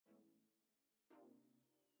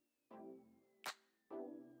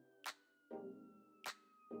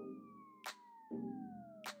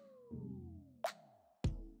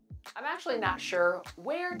actually not sure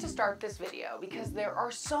where to start this video because there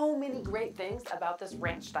are so many great things about this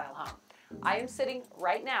ranch style home. I am sitting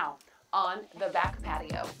right now on the back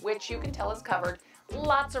patio, which you can tell is covered,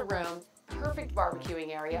 lots of room, perfect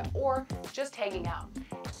barbecuing area, or just hanging out.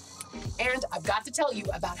 And I've got to tell you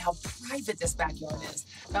about how private this backyard is.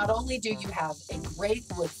 Not only do you have a great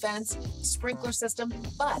wood fence, sprinkler system,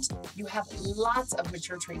 but you have lots of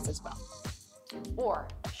mature trees as well. Or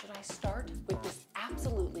should I start with this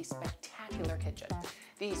absolutely spectacular kitchen?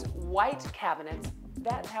 These white cabinets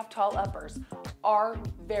that have tall uppers are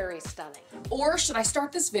very stunning. Or should I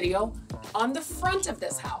start this video on the front of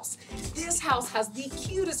this house? This house has the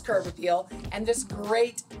cutest curb appeal and this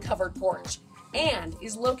great covered porch, and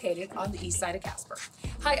is located on the east side of Casper.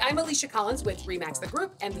 Hi, I'm Alisha Collins with Remax the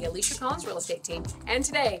Group and the Alisha Collins Real Estate Team, and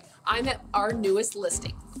today I'm at our newest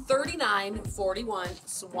listing, 3941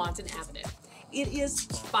 Swanton Avenue. It is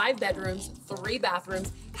 5 bedrooms, 3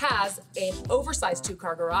 bathrooms, has an oversized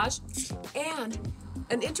 2-car garage, and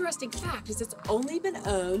an interesting fact is it's only been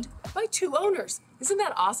owned by 2 owners. Isn't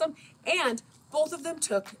that awesome? And both of them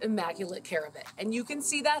took immaculate care of it, and you can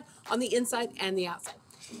see that on the inside and the outside.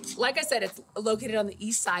 Like I said, it's located on the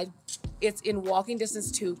east side. It's in walking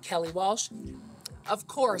distance to Kelly Walsh. Of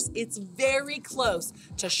course, it's very close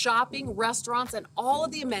to shopping, restaurants, and all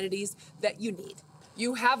of the amenities that you need.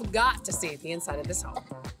 You have got to see the inside of this home.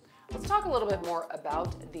 Let's talk a little bit more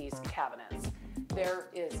about these cabinets. There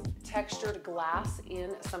is textured glass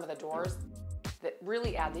in some of the doors that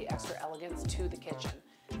really add the extra elegance to the kitchen.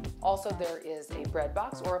 Also, there is a bread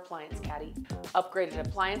box or appliance caddy, upgraded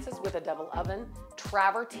appliances with a double oven,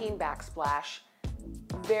 travertine backsplash,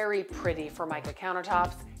 very pretty Formica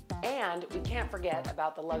countertops, and we can't forget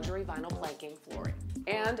about the luxury vinyl planking flooring.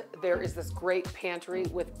 And there is this great pantry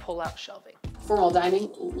with pull-out shelving. Formal dining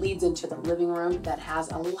leads into the living room that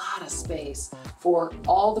has a lot of space for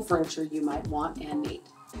all the furniture you might want and need.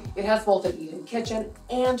 It has both an eat-in kitchen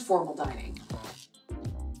and formal dining.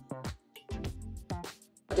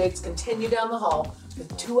 Updates continue down the hall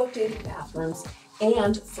with 2 updated bathrooms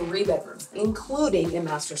and 3 bedrooms, including a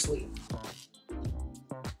master suite.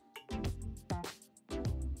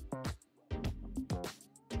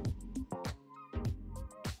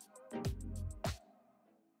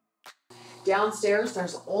 Downstairs,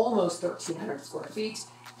 there's almost 1,300 square feet,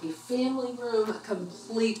 a family room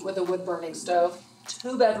complete with a wood-burning stove,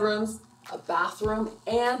 2 bedrooms, a bathroom,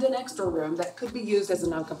 and an extra room that could be used as a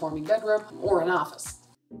non-conforming bedroom or an office.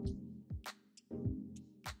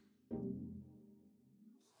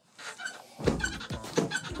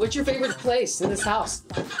 What's your favorite place in this house?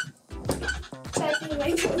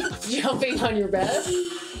 Jumping on your bed?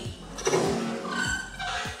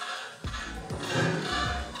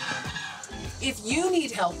 If you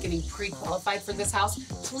need help getting pre-qualified for this house,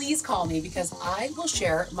 please call me because I will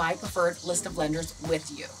share my preferred list of lenders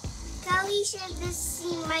with you. Alisha, this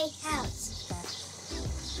is my house.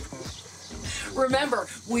 Remember,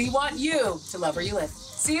 we want you to love where you live.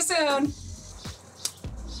 See you soon.